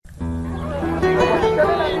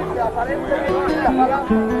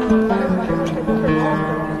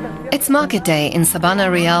It's market day in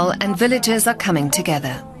Sabana Real and villagers are coming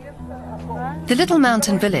together. The little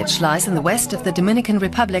mountain village lies in the west of the Dominican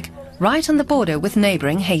Republic, right on the border with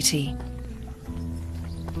neighboring Haiti.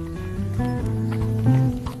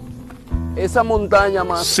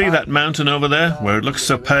 See that mountain over there, where it looks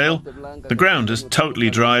so pale? The ground is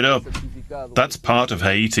totally dried up. That's part of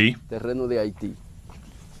Haiti.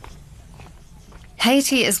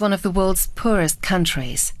 Haiti is one of the world's poorest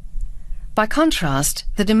countries. By contrast,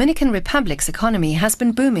 the Dominican Republic's economy has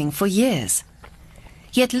been booming for years.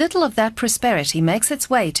 Yet little of that prosperity makes its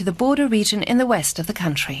way to the border region in the west of the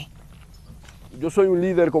country.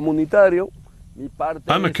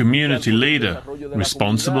 I'm a community leader,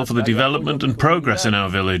 responsible for the development and progress in our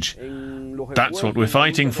village. That's what we're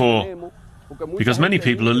fighting for, because many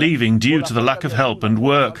people are leaving due to the lack of help and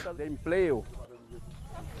work.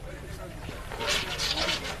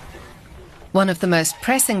 One of the most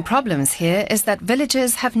pressing problems here is that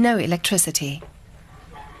villagers have no electricity.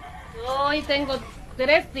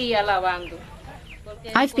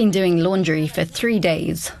 I've been doing laundry for 3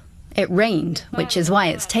 days. It rained, which is why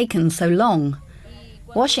it's taken so long.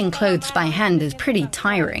 Washing clothes by hand is pretty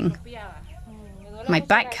tiring. My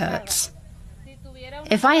back hurts.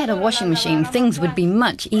 If I had a washing machine, things would be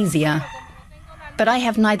much easier. But I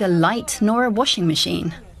have neither light nor a washing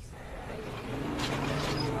machine.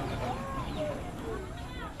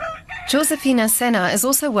 Josefina Sena is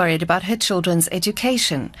also worried about her children's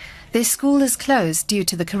education. Their school is closed due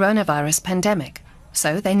to the coronavirus pandemic,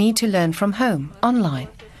 so they need to learn from home, online.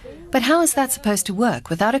 But how is that supposed to work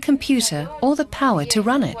without a computer or the power to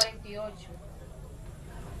run it?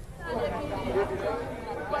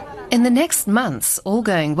 In the next months, all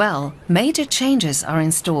going well, major changes are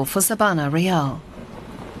in store for Sabana Real.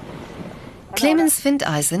 Clemens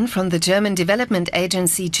Findeisen from the German development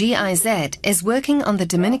agency GIZ is working on the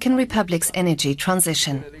Dominican Republic's energy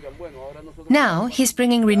transition. Now he's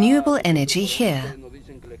bringing renewable energy here.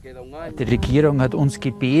 The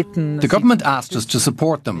government asked us to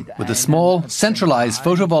support them with a small, centralised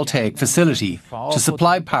photovoltaic facility to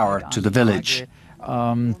supply power to the village.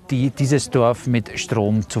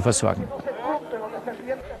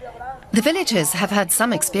 The villagers have had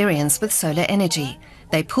some experience with solar energy.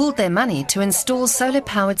 They pooled their money to install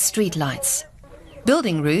solar-powered streetlights.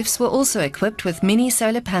 Building roofs were also equipped with mini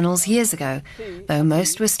solar panels years ago, though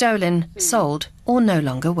most were stolen, sold, or no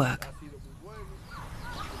longer work.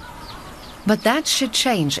 But that should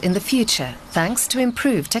change in the future, thanks to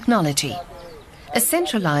improved technology. A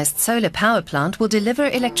centralized solar power plant will deliver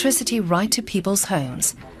electricity right to people's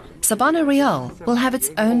homes. Sabana Real will have its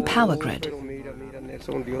own power grid.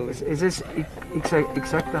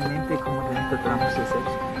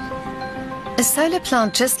 A solar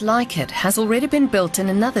plant just like it has already been built in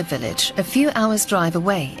another village a few hours' drive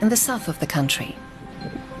away in the south of the country.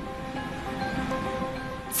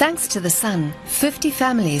 Thanks to the sun, 50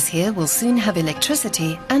 families here will soon have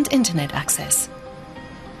electricity and internet access.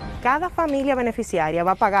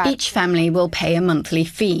 Each family will pay a monthly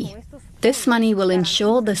fee. This money will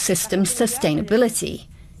ensure the system's sustainability.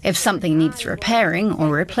 If something needs repairing or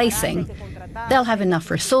replacing, they'll have enough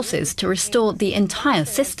resources to restore the entire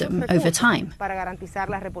system over time.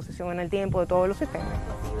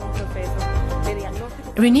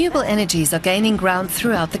 Renewable energies are gaining ground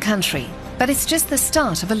throughout the country, but it's just the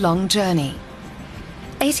start of a long journey.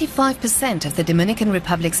 85% of the Dominican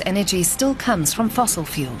Republic's energy still comes from fossil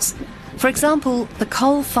fuels. For example, the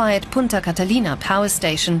coal-fired Punta Catalina power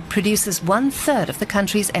station produces 1/3 of the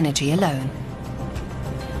country's energy alone.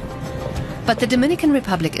 But the Dominican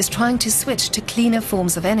Republic is trying to switch to cleaner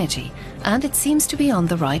forms of energy, and it seems to be on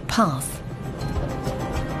the right path.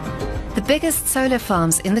 The biggest solar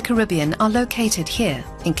farms in the Caribbean are located here,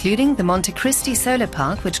 including the Monte Cristi Solar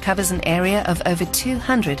Park, which covers an area of over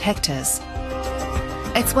 200 hectares.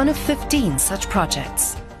 It's one of 15 such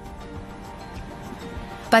projects.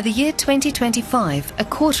 By the year 2025, a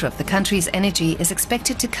quarter of the country's energy is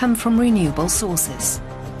expected to come from renewable sources.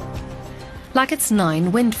 Like its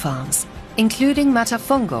 9 wind farms, including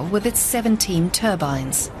Matafongo with its 17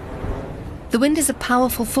 turbines. The wind is a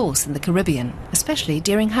powerful force in the Caribbean, especially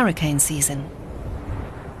during hurricane season.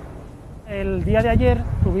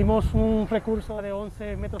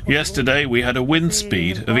 Yesterday we had a wind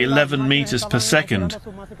speed of 11 meters per second,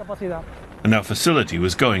 and our facility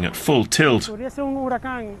was going at full tilt.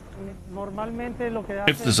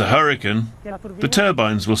 If there's a hurricane, the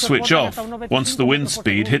turbines will switch off once the wind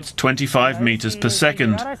speed hits 25 meters per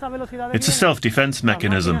second. It's a self-defense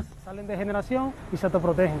mechanism.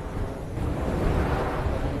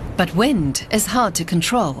 But wind is hard to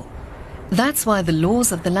control. That's why the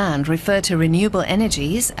laws of the land refer to renewable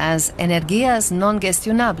energies as energías non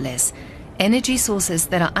gestionables, energy sources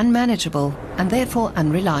that are unmanageable and therefore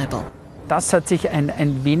unreliable. That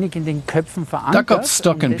got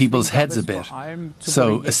stuck in people's heads a bit.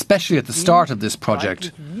 So, especially at the start of this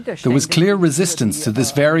project, there was clear resistance to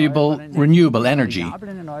this variable, renewable energy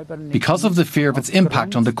because of the fear of its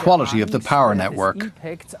impact on the quality of the power network.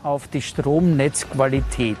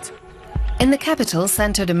 In the capital,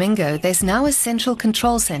 Santo Domingo, there's now a central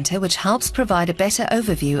control centre which helps provide a better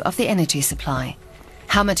overview of the energy supply.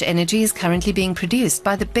 How much energy is currently being produced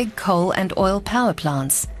by the big coal and oil power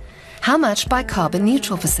plants? How much by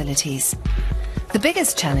carbon-neutral facilities? The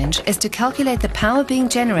biggest challenge is to calculate the power being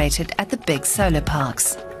generated at the big solar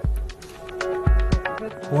parks.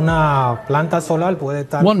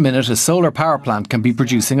 1 minute a solar power plant can be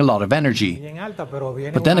producing a lot of energy.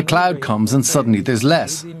 But then a cloud comes and suddenly there's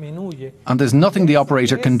less. And there's nothing the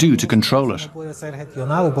operator can do to control it.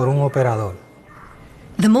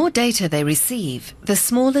 The more data they receive, the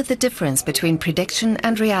smaller the difference between prediction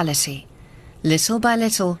and reality. Little by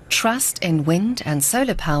little, trust in wind and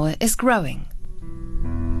solar power is growing.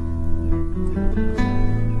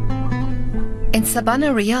 In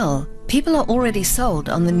Sabana Real, people are already sold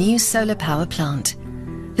on the new solar power plant.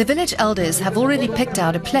 The village elders have already picked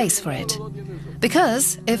out a place for it.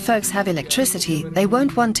 Because if folks have electricity, they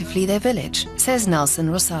won't want to flee their village, says Nelson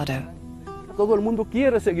Rosado.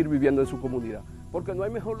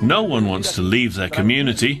 No one wants to leave their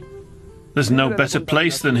community. There's no better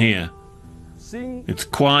place than here. It's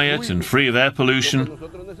quiet and free of air pollution.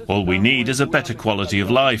 All we need is a better quality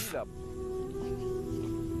of life.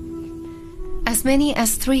 As many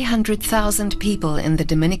as 300,000 people in the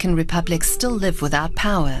Dominican Republic still live without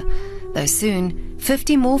power, though soon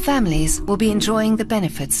 50 more families will be enjoying the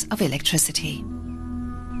benefits of electricity.